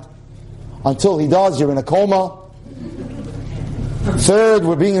around. Until he does, you're in a coma. Third,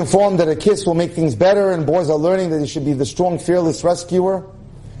 we're being informed that a kiss will make things better, and boys are learning that he should be the strong, fearless rescuer,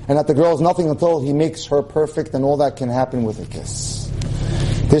 and that the girl is nothing until he makes her perfect, and all that can happen with a kiss.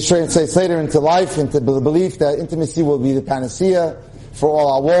 This translates later into life, into the belief that intimacy will be the panacea for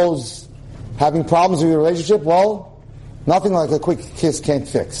all our woes. Having problems with your relationship, well, nothing like a quick kiss can't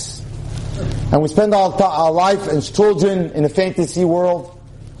fix. And we spend our life as children in a fantasy world.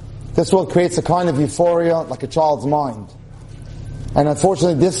 This world creates a kind of euphoria like a child's mind. And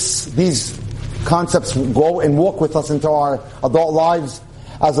unfortunately, these concepts go and walk with us into our adult lives.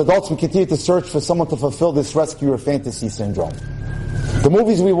 As adults, we continue to search for someone to fulfill this rescuer fantasy syndrome. The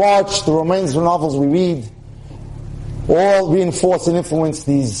movies we watch, the romance novels we read, all reinforce and influence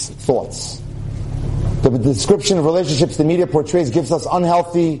these thoughts. The description of relationships the media portrays gives us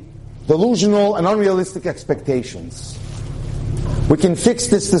unhealthy, delusional, and unrealistic expectations. We can fix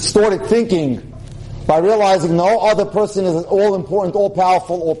this distorted thinking by realizing no other person is all important, all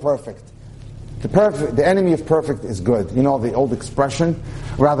powerful, all perfect. The enemy of perfect is good. You know the old expression,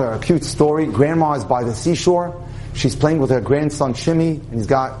 rather a cute story. Grandma is by the seashore. She's playing with her grandson Shimmy, and he's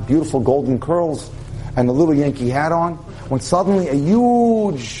got beautiful golden curls and a little Yankee hat on. When suddenly a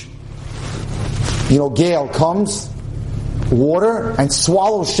huge, gale comes, water, and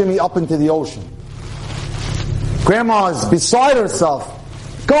swallows Shimmy up into the ocean. Grandma is beside herself.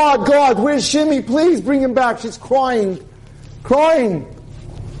 God, where's Shimmy? Please bring him back. She's crying.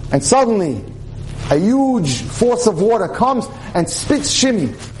 And suddenly, a huge force of water comes and spits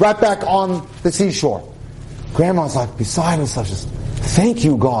Shimmy right back on the seashore. Grandma's like beside herself, just, thank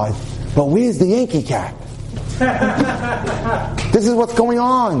you, God, but where's the Yankee cat? This is what's going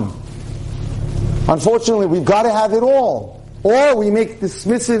on. Unfortunately, we've got to have it all. Or we make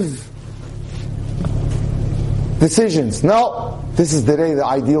dismissive decisions. No, this is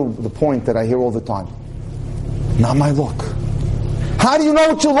the point that I hear all the time. Not my look. How do you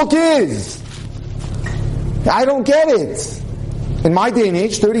know what your look is? I don't get it. In my day and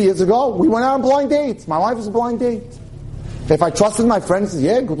age, 30 years ago, we went out on blind dates. My life was a blind date. If I trusted my friends,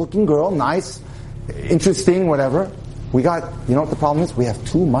 good looking girl, nice, interesting, whatever. You know what the problem is? We have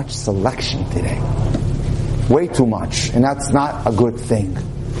too much selection today. Way too much. And that's not a good thing.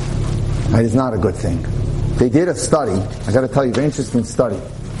 It is not a good thing. They did a study, I got to tell you, very interesting study,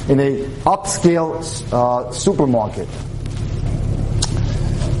 in a upscale supermarket.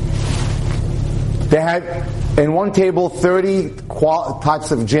 They had in one table 30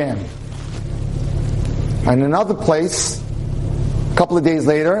 types of jam. And another place, a couple of days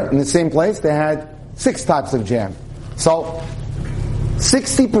later, in the same place, they had 6 types of jam. So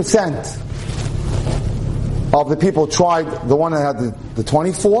 60% of the people tried the one that had the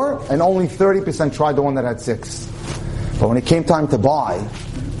 24, and only 30% tried the one that had 6. But when it came time to buy,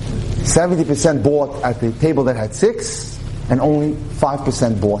 70% bought at the table that had 6, and only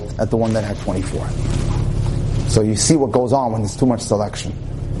 5% bought at the one that had 24. So you see what goes on when there's too much selection.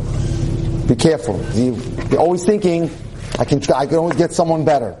 Be careful. You're always thinking, I can always get someone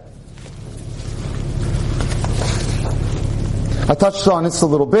better. I touched on this a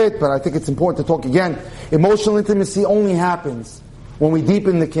little bit, but I think it's important to talk again. Emotional intimacy only happens when we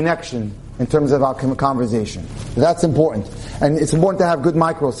deepen the connection in terms of our conversation. That's important. And it's important to have good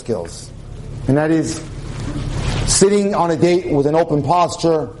micro skills. And that is sitting on a date with an open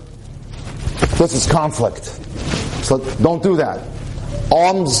posture. This is conflict. So don't do that.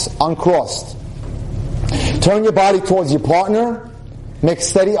 Arms uncrossed. Turn your body towards your partner. Make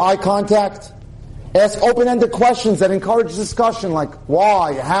steady eye contact. Ask open-ended questions that encourage discussion, like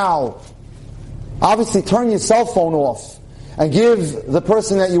why, how. Obviously, turn your cell phone off and give the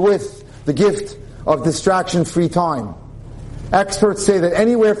person that you're with the gift of distraction-free time. Experts say that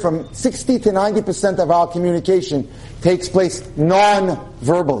anywhere from 60 to 90% of our communication takes place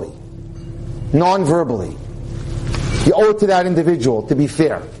non-verbally. Non-verbally. You owe it to that individual to be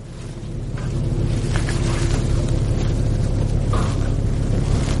fair.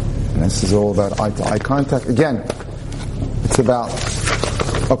 And this is all about eye-to-eye contact. Again, it's about,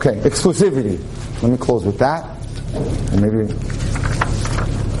 exclusivity. Let me close with that. And maybe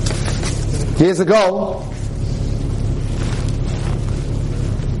years ago,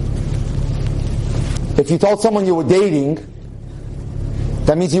 if you told someone you were dating,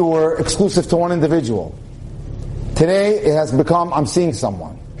 that means you were exclusive to one individual. Today, it has become, I'm seeing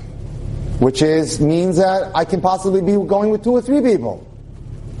someone. Which means that I can possibly be going with 2 or 3 people.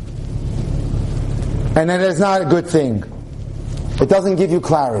 And that is not a good thing. It doesn't give you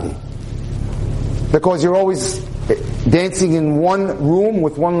clarity. Because you're always dancing in one room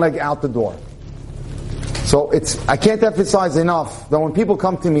with one leg out the door. So I can't emphasize enough that when people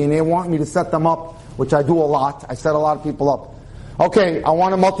come to me and they want me to set them up, which I do a lot, I set a lot of people up. Okay, I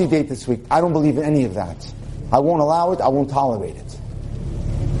want a multi-date this week. I don't believe in any of that. I won't allow it, I won't tolerate it.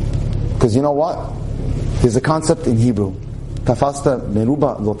 Because you know what? There's a concept in Hebrew. Tafasta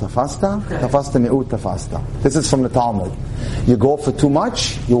meruba lo tafasta, tafasta me'ut tafasta. This is from the Talmud. You go for too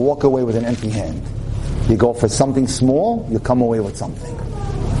much, you walk away with an empty hand. You go for something small, you come away with something.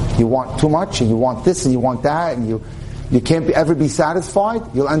 You want too much, and you want this, and you want that, and you can't ever be satisfied,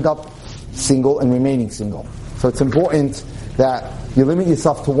 you'll end up single and remaining single. So it's important that you limit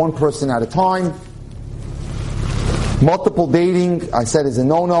yourself to one person at a time. Multiple dating, I said, is a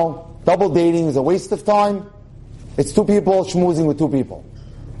no-no. Double dating is a waste of time. It's two people schmoozing with two people.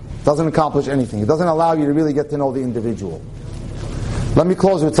 Doesn't accomplish anything. It doesn't allow you to really get to know the individual. Let me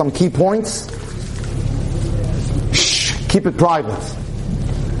close with some key points. Shh, keep it private.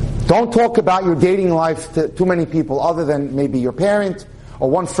 Don't talk about your dating life to too many people other than maybe your parent or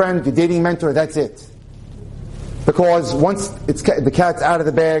one friend, your dating mentor, that's it. Because once the cat's out of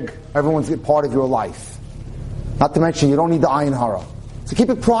the bag, everyone's part of your life. Not to mention, you don't need the ayin hara. So keep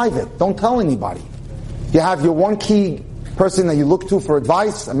it private. Don't tell anybody. You have your one key person that you look to for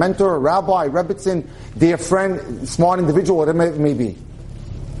advice, a mentor, a rabbi, a rebbitzin, dear friend, smart individual, whatever it may be.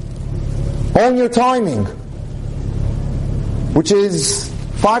 Own your timing, which is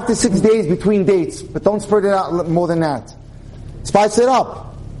 5 to 6 days between dates, but don't spread it out more than that. Spice it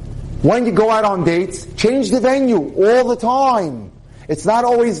up. When you go out on dates, change the venue all the time. It's not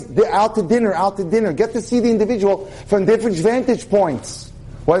always out to dinner. Get to see the individual from different vantage points.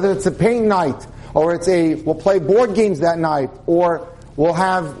 Whether it's a paint night, or we'll play board games that night, or we'll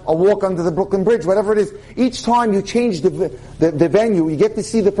have a walk under the Brooklyn Bridge, whatever it is. Each time you change the venue, you get to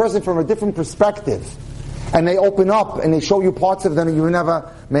see the person from a different perspective. And they open up and they show you parts of them that you never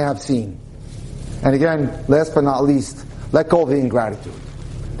may have seen. And again, last but not least, let go of the ingratitude.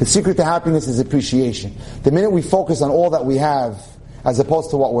 The secret to happiness is appreciation. The minute we focus on all that we have, as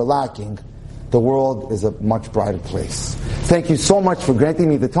opposed to what we're lacking, the world is a much brighter place. Thank you so much for granting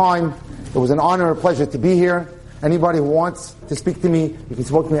me the time. It was an honor and a pleasure to be here. Anybody who wants to speak to me, you can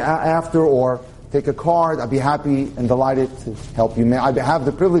speak to me after or take a card. I'd be happy and delighted to help you. May I have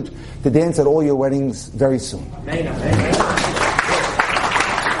the privilege to dance at all your weddings very soon. My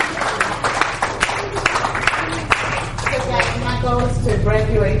goal is to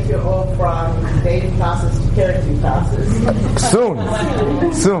graduate you all from dating classes to parenting classes.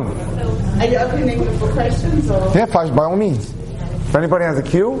 Soon. Are you opening for questions? Or? Yeah, by all means. If anybody has a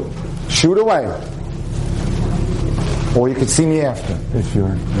cue, shoot away. Or you can see me after, if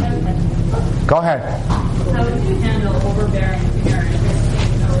you're... Go ahead. How would you handle overbearing parents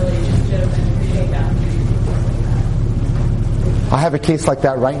in a relationship and create boundaries? I have a case like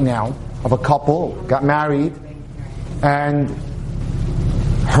that right now, of a couple, got married, and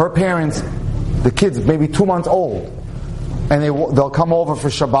her parents, the kid's maybe 2 months old, and they'll come over for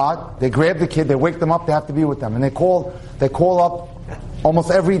Shabbat, they grab the kid, they wake them up, they have to be with them, and they call up almost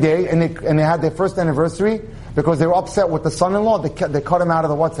every day, and they had their first anniversary, because they were upset with the son-in-law, they cut him out of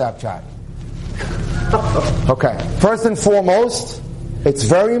the WhatsApp chat. Okay. First and foremost, it's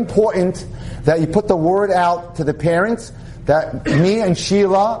very important that you put the word out to the parents that me and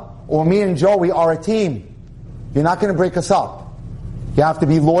Sheila or me and Joey are a team. You're not going to break us up. You have to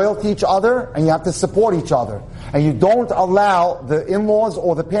be loyal to each other and you have to support each other. And you don't allow the in-laws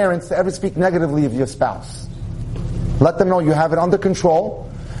or the parents to ever speak negatively of your spouse. Let them know you have it under control.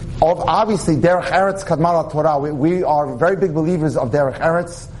 Obviously, Derech Eretz Kadmal Torah. We are very big believers of Derech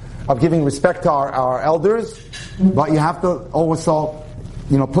Eretz, of giving respect to our elders. But you have to also,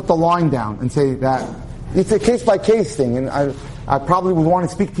 put the line down and say that it's a case-by-case thing. And I probably would want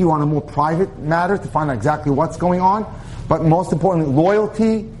to speak to you on a more private matter to find out exactly what's going on. But most importantly,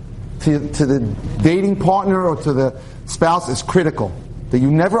 loyalty to the dating partner or to the spouse is critical. That you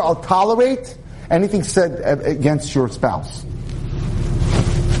never tolerate anything said against your spouse.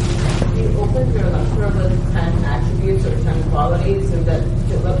 You open your lecture with 10 attributes or 10 qualities, so that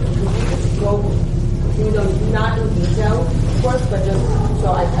just go, not in detail, of course, but just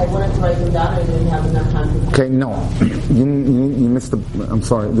so I wanted to write them down. I didn't have enough time. Okay, no, you missed I'm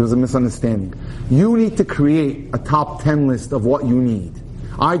sorry. There was a misunderstanding. You need to create a top 10 list of what you need.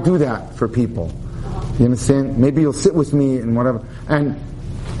 I do that for people. You understand? Maybe you'll sit with me and whatever, and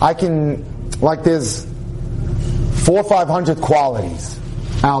I can, there's 400 or 500 qualities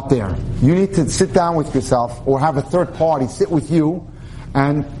out there. You need to sit down with yourself or have a third party sit with you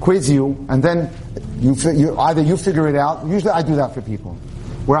and quiz you, and then you either you figure it out. Usually I do that for people.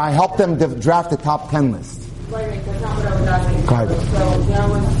 where I help them draft a top 10 list. Wait, that's not what I was asking. Go ahead.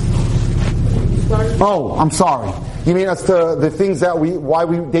 So, Oh, I'm sorry. You mean as to the things that why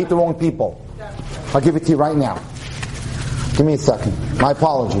we date the wrong people? I'll give it to you right now. Give me a second. My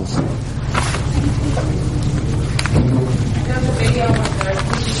apologies.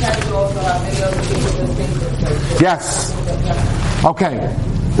 Yes. Okay.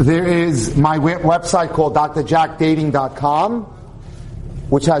 There is my website called drjackdating.com,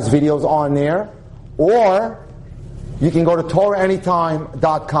 which has videos on there. Or you can go to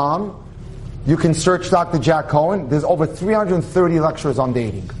TorahAnytime.com. You can search Dr. Jack Cohen. There's over 330 lectures on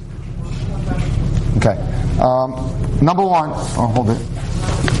dating. Okay. Number one. Oh, hold it.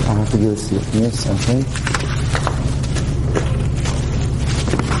 I'll have to give this to you. Give me something.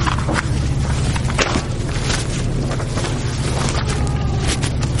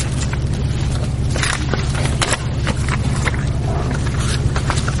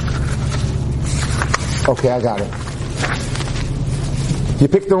 Okay, I got it. You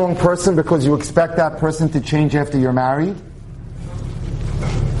pick the wrong person because you expect that person to change after you're married.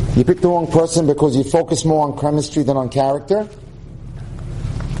 You pick the wrong person because you focus more on chemistry than on character.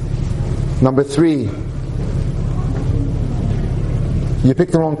 Number 3, you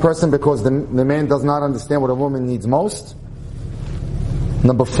pick the wrong person because the man does not understand what a woman needs most.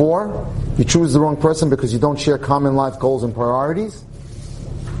 Number 4, you choose the wrong person because you don't share common life goals and priorities.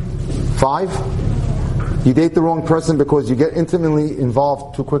 5, you date the wrong person because you get intimately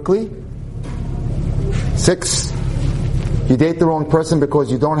involved too quickly. 6, you date the wrong person because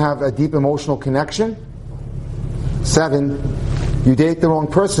you don't have a deep emotional connection. 7, you date the wrong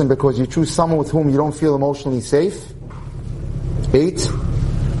person because you choose someone with whom you don't feel emotionally safe. 8,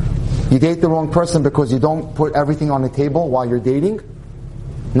 you date the wrong person because you don't put everything on the table while you're dating.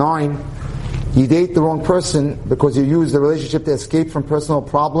 9, you date the wrong person because you use the relationship to escape from personal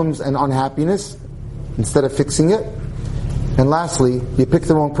problems and unhappiness instead of fixing it. And lastly, you pick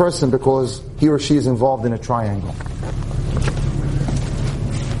the wrong person because he or she is involved in a triangle.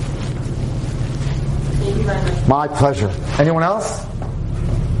 thank you very much. My pleasure. Anyone else?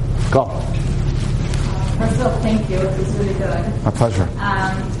 Go. First of all, thank you. It was really good. My pleasure.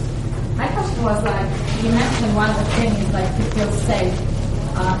 My question was you mentioned one of the things is to feel safe,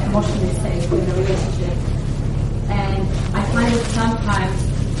 emotionally safe in a relationship. And I find it sometimes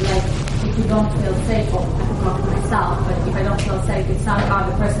if you don't feel safe, well, I can talk to myself, but if I don't feel safe, it's not about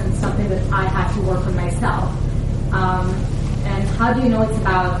the person, it's something that I have to work on myself. And how do you know it's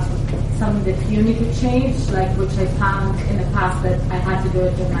about something that you need to change, which I found in the past that I had to do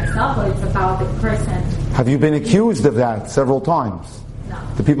it with myself, or it's about the person? Have you been accused of that several times? No.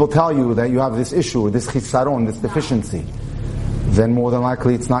 Do people tell you that you have this issue, this chisaron, this deficiency? Then more than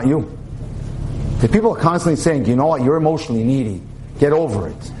likely it's not you. If people are constantly saying, you know what, you're emotionally needy, get over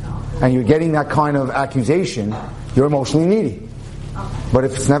it, and you're getting that kind of accusation, you're emotionally needy. Okay. But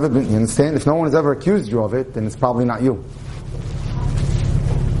if it's never been, you understand? If no one has ever accused you of it, then it's probably not you.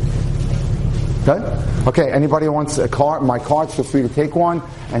 Okay? Okay, anybody wants a card, my cards, feel free to take one,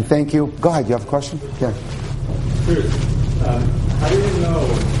 and thank you. Go ahead, you have a question? Yeah. Sure. How do you know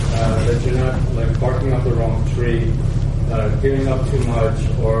that you're not barking up the wrong tree, giving up too much,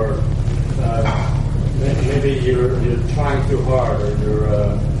 or maybe you're trying too hard, or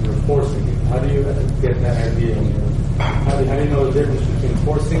you're forcing it? How do you get that idea? How do you know the difference between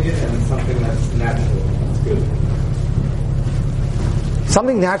forcing it and something that's natural, that's good?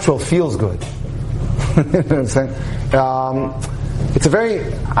 Something natural feels good. You know what I'm saying? It's a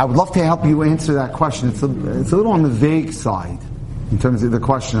very, I would love to help you answer that question. It's a little on the vague side in terms of the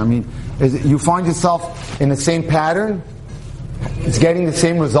question. I mean, you find yourself in the same pattern? It's getting the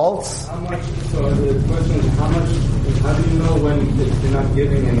same results? So the question is, how do you know when you're not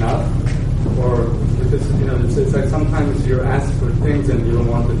giving enough? Or because, it's like sometimes you're asked for things and you don't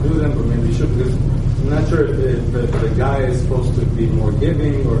want to do them, but maybe you should, because I'm not sure if the guy is supposed to be more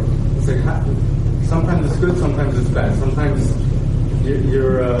giving, or it's sometimes it's good, sometimes it's bad. Sometimes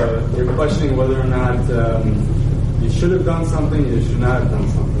you're questioning whether or not you should have done something, you should not have done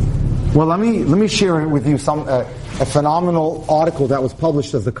something. Well, let me share with you a phenomenal article that was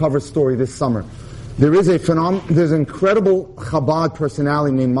published as the cover story this summer. There's an incredible Chabad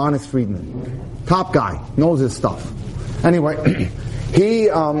personality named Manis Friedman. Top guy, knows his stuff. Anyway, he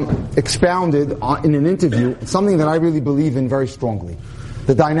expounded in an interview something that I really believe in very strongly.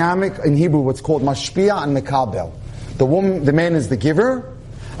 The dynamic in Hebrew, what's called mashpia and mekabel. The man is the giver,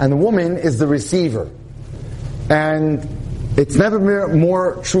 and the woman is the receiver. And it's never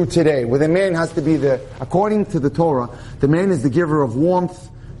more true today, where the man has to be according to the Torah, the man is the giver of warmth,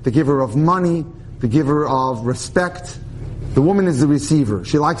 the giver of money, the giver of respect, The woman is the receiver.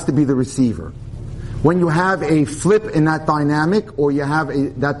 She likes to be the receiver. When you have a flip in that dynamic, or you have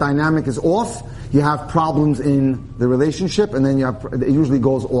that dynamic is off, you have problems in the relationship, and then it usually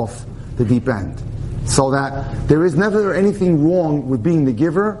goes off the deep end. So that there is never anything wrong with being the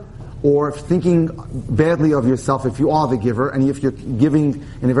giver, or thinking badly of yourself if you are the giver, and if you're giving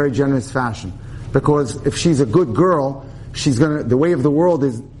in a very generous fashion. Because if she's a good girl, the way of the world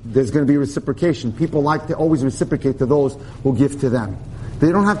is there's going to be reciprocation. People like to always reciprocate to those who give to them.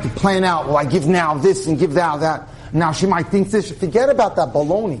 They don't have to plan out, I give now this and give now that. Now she might think this. Forget about that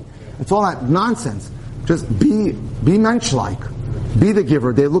baloney. It's all that nonsense. Just be mensch-like. Be the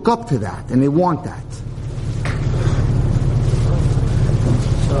giver. They look up to that and they want that.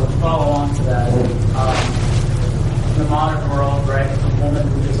 So to follow on to that, in the modern world, right, a woman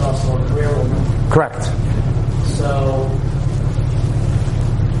who is also a career woman. Correct. So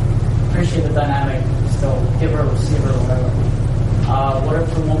appreciate the dynamic, still giver, receiver, whatever. What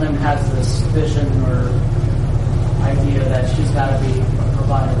if the woman has this vision or idea that she's got to be a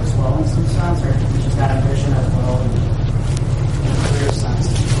provider as well in some sense, or she's got a vision as well in a career sense?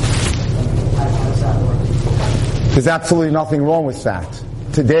 How does that work? There's absolutely nothing wrong with that.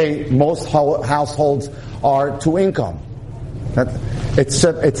 Today, most households are to income.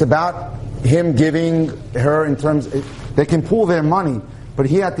 It's about him giving her in terms. They can pool their money, but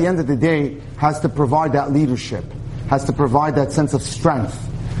he, at the end of the day, has to provide that leadership, has to provide that sense of strength,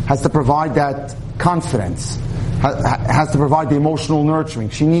 has to provide that confidence, has to provide the emotional nurturing.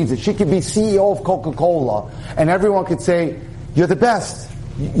 She needs it. She could be CEO of Coca-Cola, and everyone could say, "You're the best.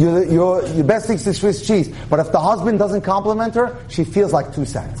 You're best thing's the Swiss cheese." But if the husband doesn't compliment her, she feels like 2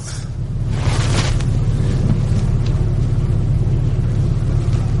 cents.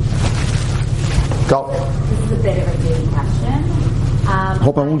 Go. This is a bit of a big question.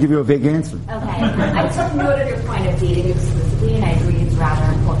 Hope I won't give you a vague answer. Okay. I took note of your point of dating exclusively, and I agree it's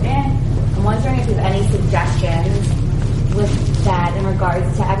rather important. I'm wondering if you have any suggestions with that in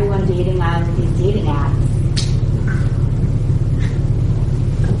regards to everyone dating on these dating apps.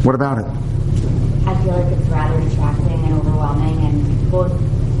 What about it? I feel like it's rather distracting and overwhelming, and both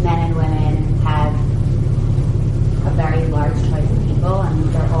men and women have a very large choice of people,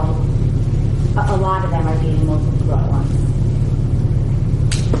 and they're all, a lot of them are dating multiple people at once.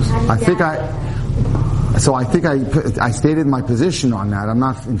 I stated my position on that. I'm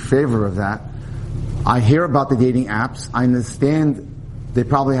not in favor of that. I hear about the dating apps. I understand they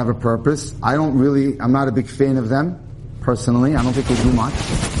probably have a purpose. I'm not a big fan of them, personally. I don't think they do much.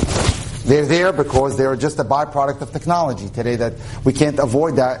 They're there because they're just a byproduct of technology today, that we can't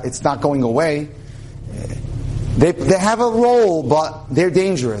avoid that. It's not going away. They have a role, but they're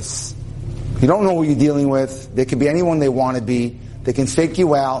dangerous. You don't know who you're dealing with. They can be anyone they want to be. They can fake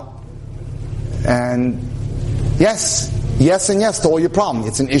you out. And yes and yes to all your problems.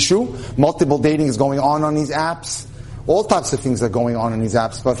 It's an issue. Multiple dating is going on these apps. All types of things are going on in these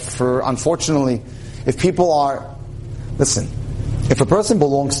apps. But unfortunately, if people are, listen, if a person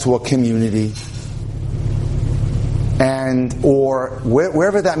belongs to a community, or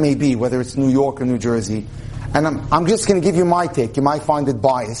wherever that may be, whether it's New York or New Jersey, and I'm just going to give you my take. You might find it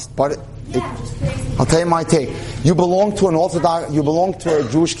biased, but I'll tell you my take. You belong to a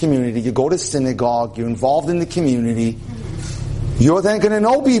Jewish community. You go to synagogue. You're involved in the community. You're then going to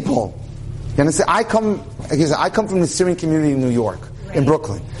know people. You understand? I come from the Syrian community in New York, in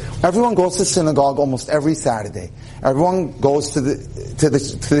Brooklyn. Everyone goes to synagogue almost every Saturday. Everyone goes to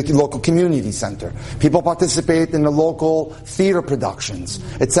the local community center. People participate in the local theater productions,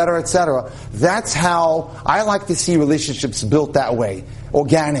 etc., etc. That's how I like to see relationships built that way,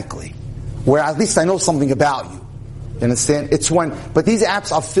 organically, where at least I know something about you. You understand? But these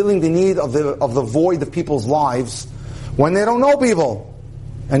apps are filling the need of the void of people's lives when they don't know people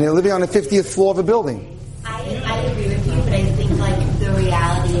and they're living on the 50th floor of a building. I agree with you, but I think the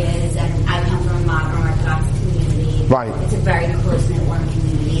reality is, and I come from a modern Orthodox community. Right. It's a very close-knit, warm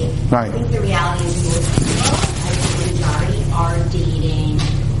community. Right. I think the reality is most people, I think the majority, are dating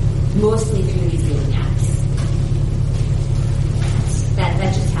mostly through these dating apps.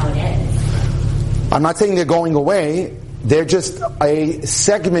 That's just how it is. I'm not saying they're going away. They're just a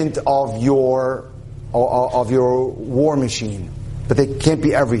segment of your war machine. But they can't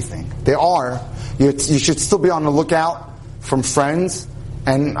be everything. They are. You should still be on the lookout from friends,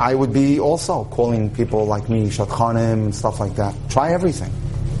 and I would be also calling people like me, Shatchanim and stuff like that. Try everything.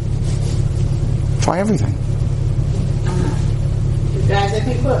 Try everything. Guys, I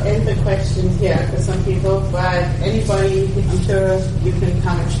think we'll end the questions here for some people, but anybody, I'm sure you can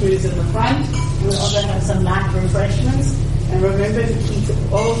come and choose in the front. We'll also have some mat refreshments, and And remember to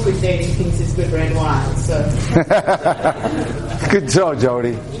keep all good dating things is good red wine. So. Good job,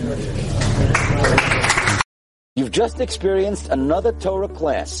 Jody. You've just experienced another Torah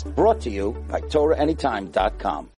class brought to you by TorahAnytime.com.